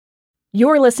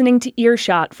You're listening to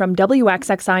Earshot from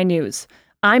WXXI News.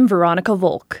 I'm Veronica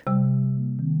Volk.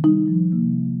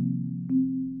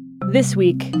 This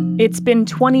week, it's been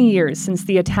 20 years since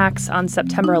the attacks on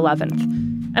September 11th,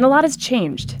 and a lot has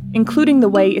changed, including the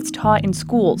way it's taught in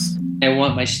schools. I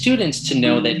want my students to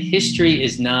know that history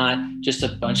is not just a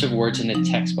bunch of words in a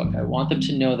textbook. I want them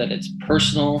to know that it's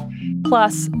personal.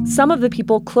 Plus, some of the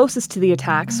people closest to the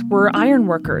attacks were iron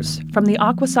workers from the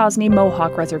Akwesasne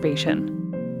Mohawk Reservation.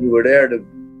 You were there to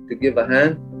give a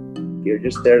hand. You're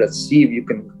just there to see if you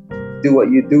can do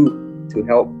what you do to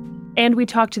help. And we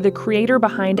talked to the creator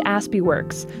behind Aspie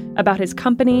Works about his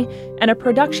company and a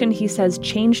production he says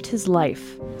changed his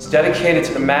life. It's dedicated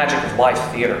to the magic of live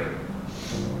theater.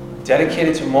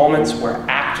 Dedicated to moments where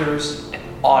actors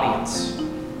and audience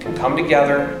can come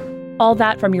together. All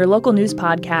that from your local news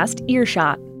podcast,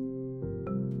 Earshot.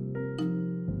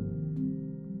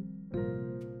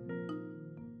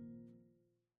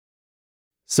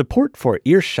 Support for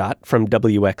Earshot from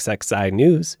WXXI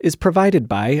News is provided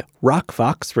by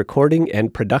Rockfox Recording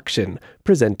and Production,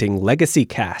 presenting Legacy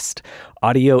Cast,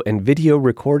 audio and video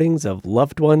recordings of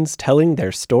loved ones telling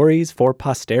their stories for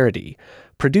posterity.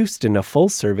 Produced in a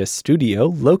full-service studio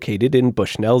located in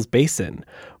Bushnell's Basin.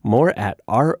 More at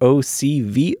rocvox.com.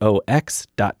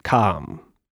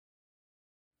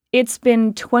 It's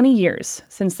been 20 years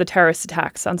since the terrorist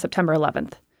attacks on September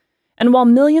 11th. And while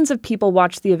millions of people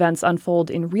watched the events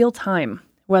unfold in real time,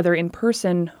 whether in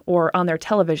person or on their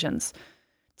televisions,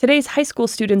 today's high school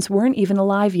students weren't even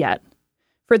alive yet.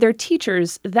 For their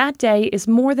teachers, that day is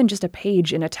more than just a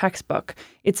page in a textbook.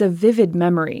 It's a vivid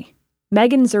memory.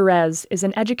 Megan Zerez is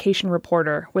an education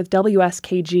reporter with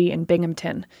WSKG in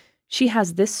Binghamton. She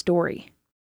has this story.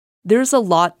 There's a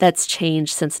lot that's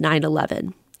changed since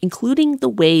 9/11, including the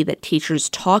way that teachers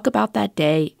talk about that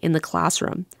day in the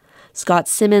classroom. Scott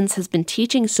Simmons has been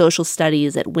teaching social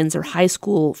studies at Windsor High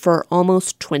School for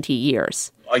almost 20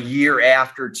 years. A year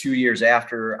after, 2 years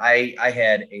after, I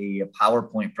had a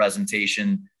PowerPoint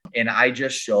presentation, and I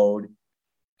just showed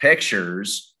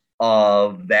pictures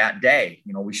of that day.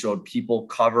 You know, we showed people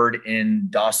covered in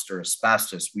dust or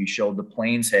asbestos. We showed the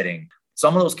planes hitting.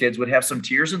 Some of those kids would have some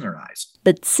tears in their eyes.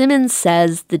 But Simmons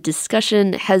says the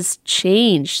discussion has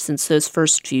changed since those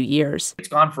first few years. It's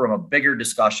gone from a bigger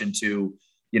discussion to,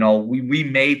 you know, we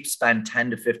may spend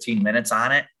 10 to 15 minutes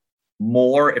on it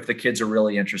more if the kids are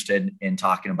really interested in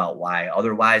talking about why.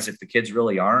 Otherwise, if the kids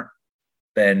really aren't,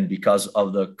 then because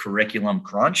of the curriculum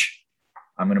crunch,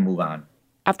 I'm going to move on.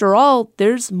 After all,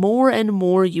 there's more and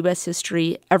more U.S.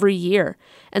 history every year,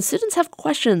 and students have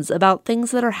questions about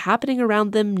things that are happening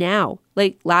around them now,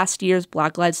 like last year's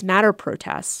Black Lives Matter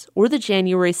protests or the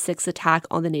January 6th attack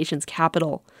on the nation's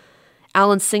capital.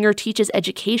 Alan Singer teaches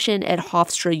education at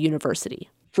Hofstra University.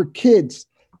 For kids,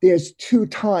 there's two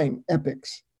time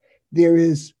epochs. There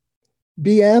is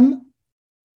BM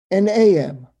and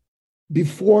AM,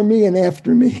 before me and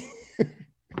after me.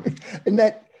 And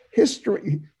that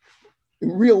history,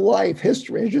 real life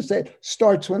history, I just said,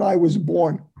 starts when I was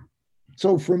born.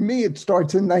 So for me, it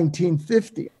starts in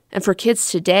 1950. And for kids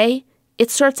today,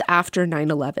 it starts after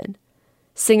 9/11.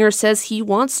 Singer says he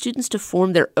wants students to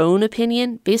form their own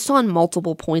opinion based on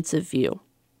multiple points of view.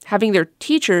 Having their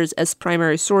teachers as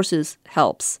primary sources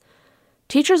helps.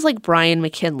 Teachers like Brian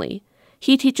McKinley.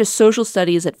 He teaches social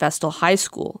studies at Vestal High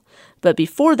School, but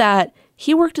before that,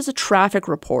 he worked as a traffic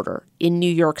reporter in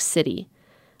New York City.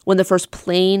 When the first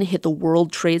plane hit the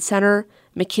World Trade Center,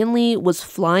 McKinley was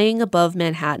flying above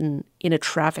Manhattan in a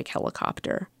traffic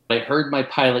helicopter. I heard my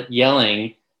pilot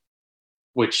yelling,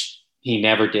 which he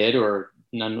never did or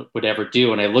none would ever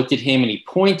do. And I looked at him and he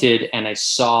pointed and I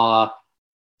saw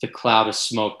the cloud of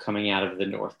smoke coming out of the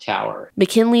North Tower.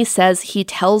 McKinley says he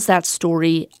tells that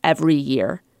story every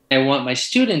year. I want my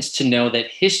students to know that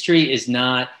history is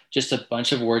not just a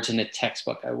bunch of words in a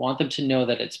textbook. I want them to know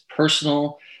that it's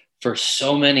personal for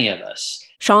so many of us.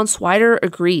 Sean Swider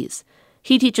agrees.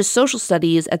 He teaches social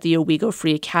studies at the Owego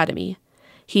Free Academy.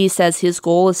 He says his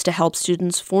goal is to help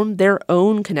students form their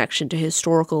own connection to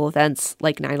historical events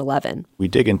like 9/11. We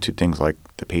dig into things like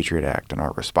the Patriot Act and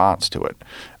our response to it.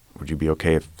 Would you be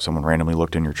okay if someone randomly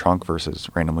looked in your trunk versus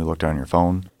randomly looked on your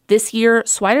phone? This year,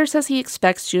 Swider says he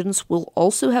expects students will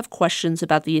also have questions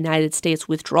about the United States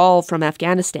withdrawal from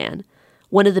Afghanistan.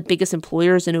 One of the biggest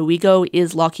employers in Owego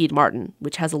is Lockheed Martin,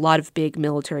 which has a lot of big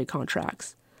military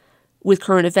contracts. With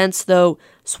current events, though,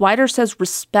 Swider says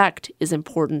respect is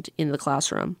important in the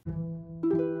classroom.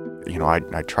 You know, I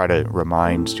try to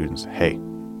remind students, hey,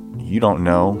 you don't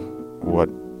know what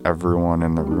everyone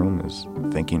in the room is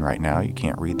thinking right now. You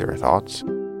can't read their thoughts.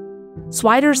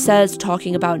 Swider says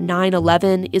talking about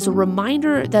 9/11 is a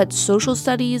reminder that social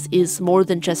studies is more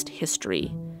than just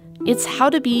history. It's how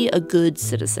to be a good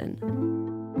citizen.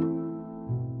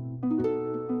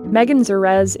 Megan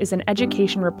Zerez is an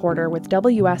education reporter with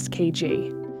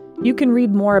WSKG. You can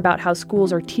read more about how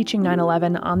schools are teaching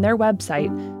 9/11 on their website,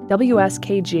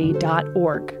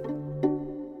 wskg.org.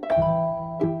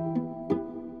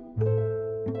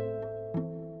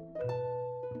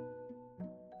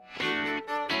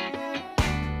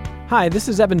 Hi, this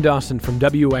is Evan Dawson from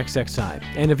WXXI,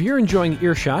 and if you're enjoying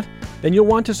Earshot, then you'll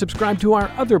want to subscribe to our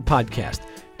other podcast,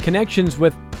 Connections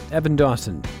with Evan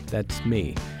Dawson. That's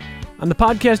me. On the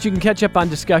podcast, you can catch up on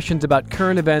discussions about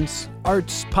current events,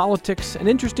 arts, politics, and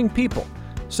interesting people.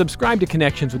 Subscribe to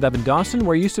Connections with Evan Dawson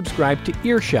where you subscribe to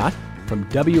Earshot from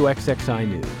WXXI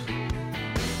News.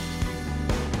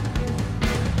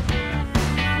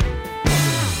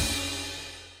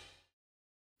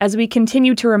 As we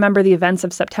continue to remember the events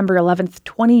of September 11th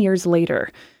 20 years later,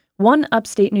 one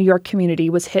upstate New York community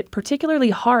was hit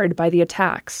particularly hard by the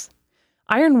attacks.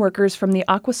 Ironworkers from the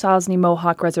Akwesasne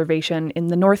Mohawk Reservation in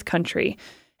the North Country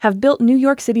have built New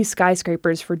York City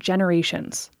skyscrapers for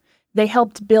generations. They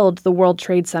helped build the World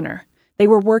Trade Center. They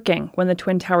were working when the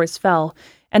Twin Towers fell,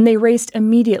 and they raced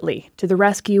immediately to the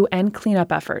rescue and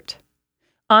cleanup effort.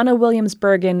 Anna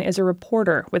Williams-Bergen is a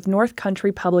reporter with North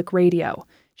Country Public Radio.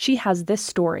 She has this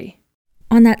story.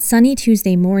 On that sunny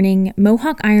Tuesday morning,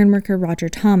 Mohawk ironworker Roger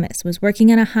Thomas was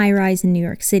working on a high-rise in New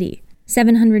York City,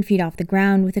 700 feet off the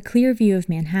ground with a clear view of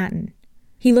Manhattan.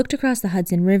 He looked across the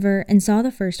Hudson River and saw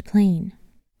the first plane.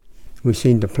 We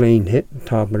seen the plane hit the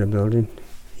top of the building.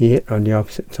 He hit on the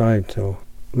opposite side, so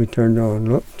we turned on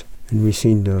and looked, and we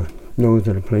seen the nose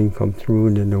of the plane come through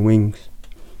and then the wings.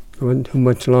 It wasn't too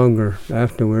much longer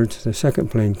afterwards, the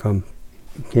second plane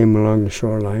came along the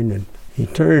shoreline, and he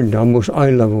turned almost eye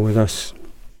level with us.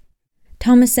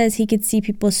 Thomas says he could see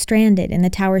people stranded in the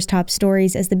tower's top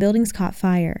stories as the buildings caught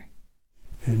fire.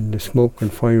 And the smoke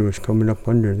and fire was coming up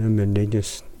under them, and they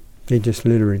just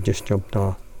literally just jumped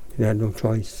off. They had no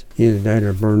choice. Either that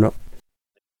or burn up.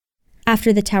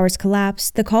 After the towers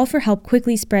collapsed, the call for help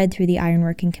quickly spread through the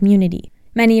ironworking community.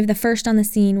 Many of the first on the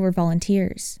scene were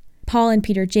volunteers. Paul and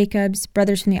Peter Jacobs,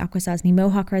 brothers from the Akwesasne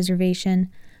Mohawk Reservation,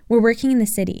 were working in the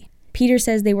city. Peter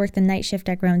says they worked the night shift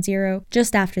at Ground Zero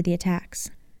just after the attacks.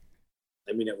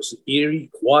 I mean, it was eerie,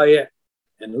 quiet,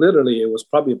 and literally it was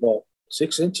probably about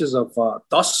 6 inches of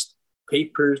dust,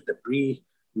 papers, debris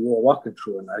we were walking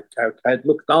through. And I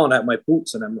looked down at my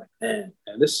boots and I'm like, man,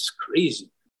 this is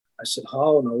crazy. I said,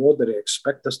 how in the world did they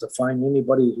expect us to find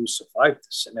anybody who survived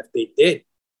this? And if they did,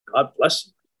 God bless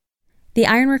them. The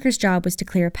ironworkers' job was to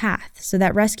clear a path so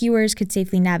that rescuers could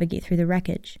safely navigate through the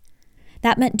wreckage.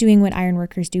 That meant doing what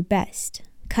ironworkers do best,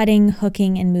 cutting,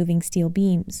 hooking, and moving steel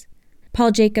beams.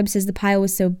 Paul Jacobs says the pile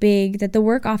was so big that the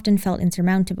work often felt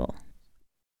insurmountable.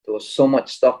 There was so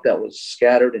much stuff that was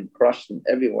scattered and crushed and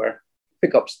everywhere.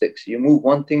 Pick up sticks. You move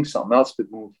one thing, something else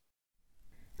could move.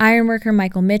 Ironworker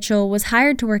Michael Mitchell was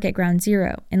hired to work at Ground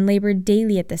Zero and labored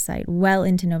daily at the site well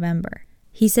into November.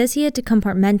 He says he had to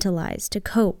compartmentalize to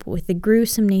cope with the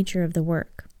gruesome nature of the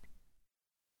work.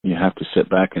 You have to sit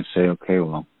back and say, okay,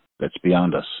 well, that's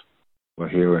beyond us. We're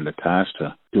here in the task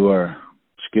to do our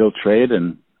skilled trade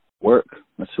and work.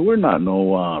 So we're not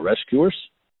no rescuers.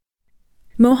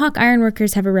 Mohawk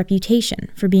ironworkers have a reputation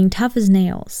for being tough as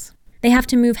nails. They have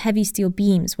to move heavy steel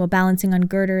beams while balancing on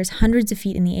girders hundreds of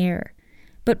feet in the air.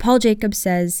 But Paul Jacobs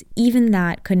says even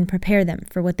that couldn't prepare them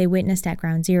for what they witnessed at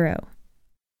Ground Zero.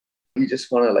 You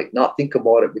just want to not think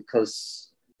about it because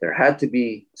there had to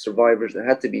be survivors. There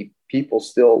had to be people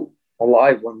still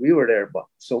alive when we were there, but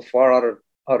so far out of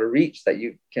reach that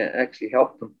you can't actually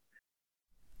help them.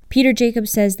 Peter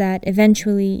Jacobs says that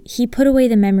eventually he put away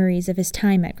the memories of his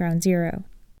time at Ground Zero.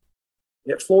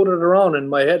 It floated around in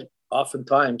my head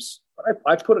oftentimes.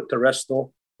 I put it to rest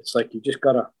though. It's like you just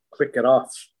gotta click it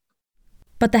off.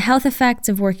 But the health effects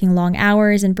of working long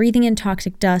hours and breathing in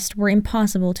toxic dust were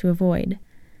impossible to avoid.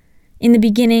 In the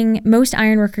beginning, most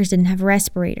ironworkers didn't have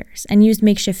respirators and used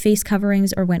makeshift face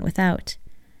coverings or went without.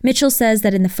 Mitchell says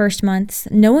that in the first months,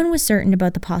 no one was certain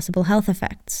about the possible health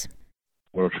effects.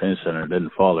 World Trade Center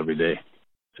didn't fall every day,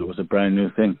 so it was a brand new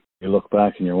thing. You look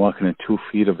back and you're walking in 2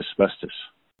 feet of asbestos.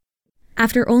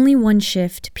 After only one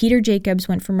shift, Peter Jacobs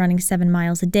went from running 7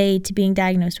 miles a day to being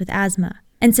diagnosed with asthma,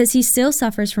 and says he still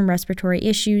suffers from respiratory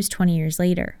issues 20 years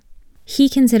later. He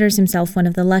considers himself one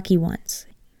of the lucky ones.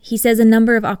 He says a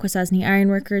number of Akwesasne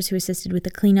ironworkers who assisted with the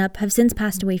cleanup have since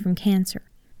passed away from cancer.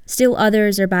 Still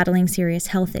others are battling serious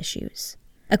health issues.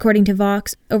 According to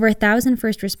Vox, over 1,000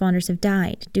 first responders have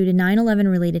died due to 9/11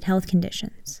 related health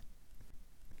conditions.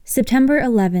 September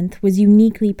 11th was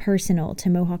uniquely personal to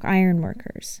Mohawk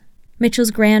ironworkers. Mitchell's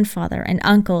grandfather and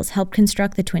uncles helped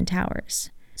construct the Twin Towers.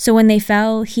 So when they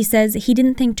fell, he says he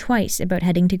didn't think twice about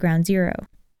heading to Ground Zero.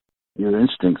 Your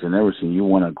instincts and everything, you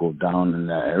want to go down in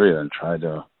that area and try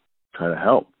to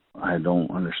help. I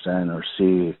don't understand or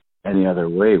see any other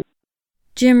way.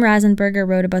 Jim Rasenberger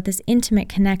wrote about this intimate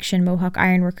connection Mohawk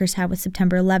ironworkers had with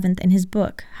September 11th in his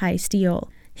book, High Steel.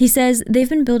 He says they've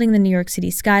been building the New York City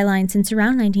skyline since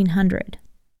around 1900.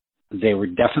 They were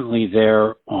definitely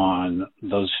there on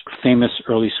those famous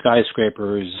early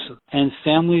skyscrapers, and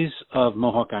families of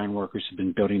Mohawk ironworkers have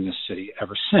been building this city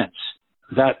ever since.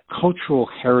 That cultural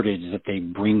heritage that they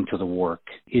bring to the work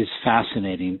is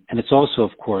fascinating, and it's also,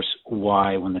 of course,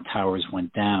 why when the towers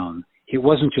went down, it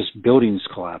wasn't just buildings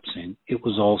collapsing, it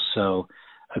was also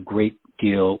a great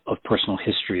deal of personal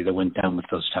history that went down with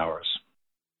those towers.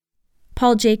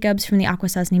 Paul Jacobs from the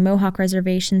Akwesasne Mohawk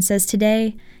Reservation says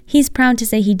today he's proud to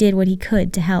say he did what he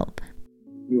could to help.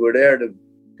 You were there to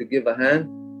give a hand.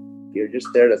 You're just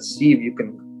there to see if you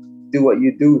can do what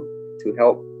you do to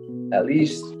help. At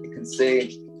least you can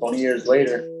say 20 years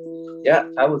later, yeah,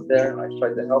 I was there and I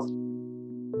tried to help.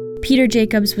 Peter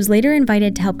Jacobs was later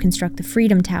invited to help construct the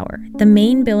Freedom Tower, the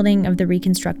main building of the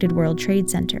reconstructed World Trade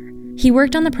Center. He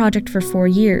worked on the project for 4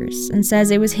 years and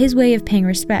says it was his way of paying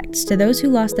respects to those who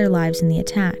lost their lives in the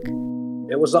attack.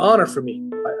 It was an honor for me.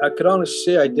 I could honestly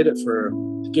say I did it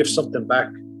to give something back.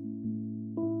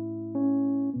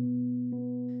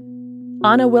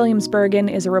 Anna Williams-Bergen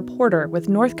is a reporter with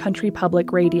North Country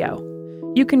Public Radio.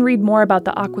 You can read more about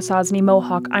the Akwesasne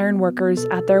Mohawk ironworkers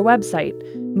at their website,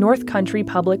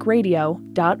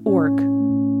 northcountrypublicradio.org.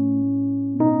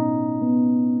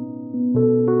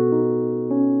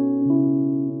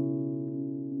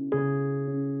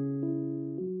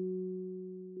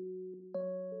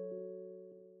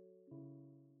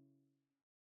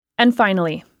 And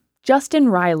finally, Justin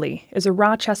Riley is a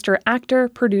Rochester actor,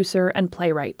 producer, and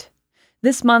playwright.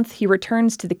 This month, he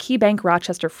returns to the KeyBank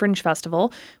Rochester Fringe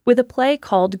Festival with a play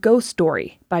called Ghost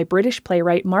Story by British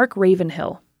playwright Mark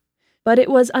Ravenhill. But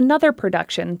it was another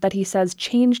production that he says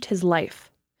changed his life.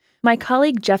 My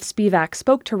colleague Jeff Spivak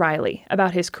spoke to Riley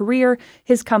about his career,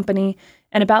 his company,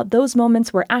 and about those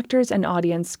moments where actors and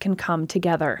audience can come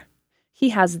together. He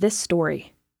has this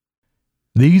story.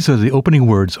 These are the opening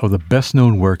words of the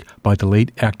best-known work by the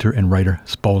late actor and writer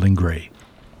Spalding Gray,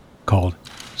 called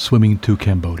Swimming to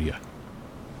Cambodia.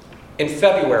 In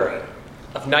February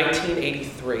of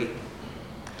 1983,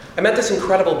 I met this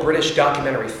incredible British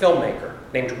documentary filmmaker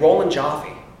named Roland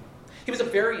Joffe. He was a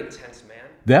very intense man.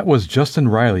 That was Justin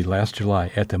Riley last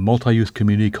July at the Multi-Use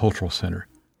Community Cultural Center,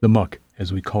 the MUC,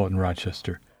 as we call it in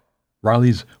Rochester.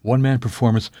 Riley's one-man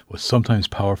performance was sometimes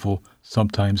powerful,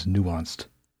 sometimes nuanced.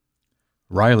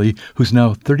 Riley, who's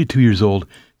now 32 years old,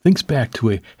 thinks back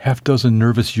to a half-dozen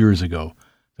nervous years ago,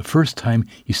 the first time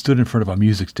he stood in front of a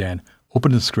music stand,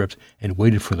 opened the script, and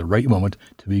waited for the right moment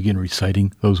to begin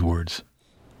reciting those words.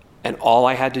 And all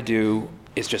I had to do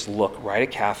is just look right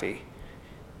at Kathy.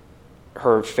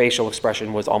 Her facial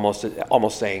expression was almost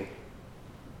saying,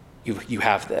 you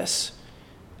have this.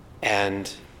 And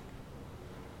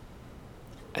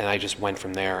I just went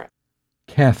from there.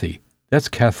 Kathy, that's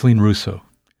Kathleen Russo,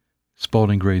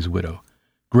 Spalding Gray's widow.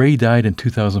 Gray died in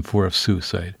 2004 of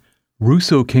suicide.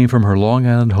 Russo came from her Long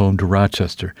Island home to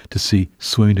Rochester to see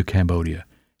Swimming to Cambodia,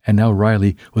 and now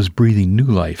Riley was breathing new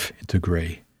life into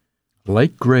Gray.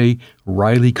 Like Gray,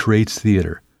 Riley creates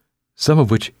theater, some of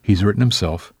which he's written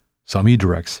himself, some he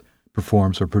directs,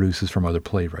 performs, or produces from other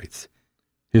playwrights.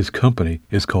 His company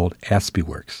is called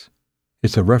Aspieworks.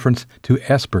 It's a reference to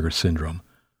Asperger's syndrome.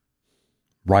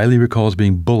 Riley recalls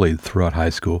being bullied throughout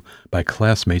high school by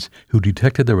classmates who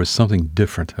detected there was something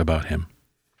different about him.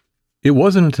 It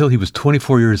wasn't until he was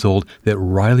 24 years old that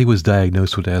Riley was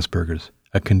diagnosed with Asperger's,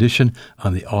 a condition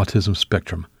on the autism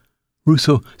spectrum.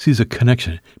 Russo sees a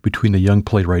connection between the young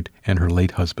playwright and her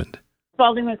late husband.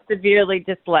 Spalding was severely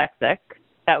dyslexic.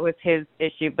 That was his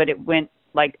issue, but it went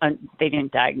they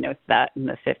didn't diagnose that in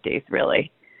the 50s,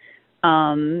 really.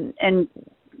 And,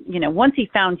 once he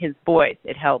found his voice,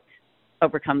 it helped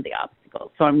overcome the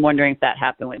obstacles. So I'm wondering if that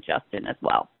happened with Justin as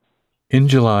well. In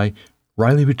July,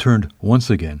 Riley returned once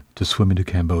again to Swimming to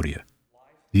Cambodia.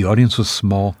 The audience was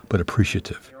small but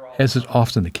appreciative, as is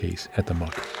often the case at the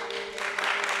MUC.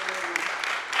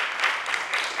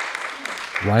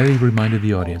 Riley reminded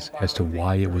the audience as to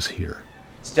why it was here.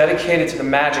 It's dedicated to the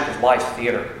magic of live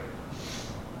theater.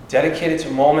 Dedicated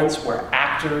to moments where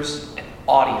actors and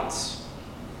audience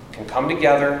can come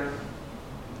together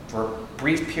for a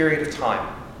brief period of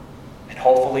time. And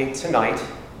hopefully tonight,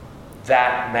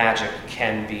 that magic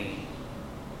can be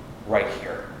right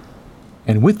here.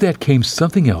 And with that came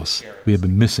something else we have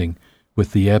been missing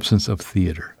with the absence of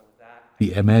theater.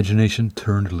 The imagination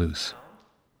turned loose.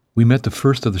 We met the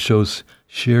first of the show's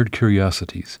shared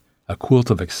curiosities, a quilt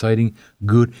of exciting,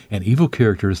 good, and evil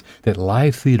characters that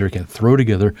live theater can throw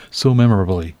together so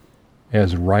memorably,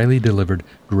 as Riley delivered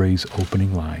Gray's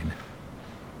opening line.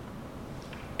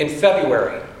 In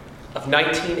February of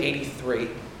 1983,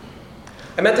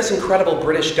 I met this incredible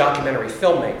British documentary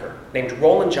filmmaker named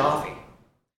Roland Joffe.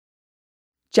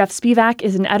 Jeff Spivak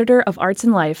is an editor of Arts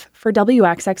and Life for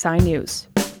WXXI News.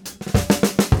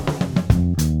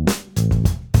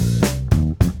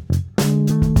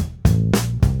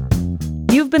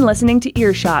 You've been listening to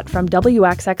Earshot from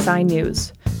WXXI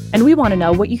News, and we want to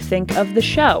know what you think of the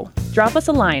show. Drop us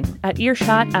a line at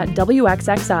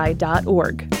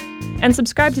earshot@wxxi.org. And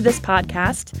subscribe to this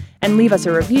podcast, and leave us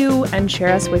a review, and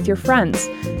share us with your friends.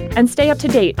 And stay up to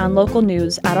date on local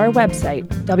news at our website,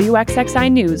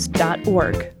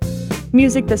 wxxinews.org.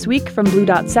 Music this week from Blue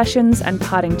Dot Sessions and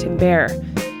Poddington Bear.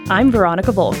 I'm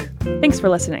Veronica Volk. Thanks for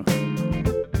listening.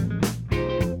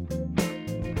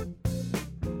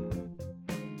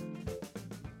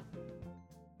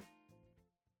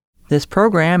 This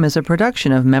program is a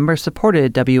production of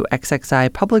member-supported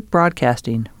WXXI Public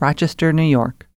Broadcasting, Rochester, New York.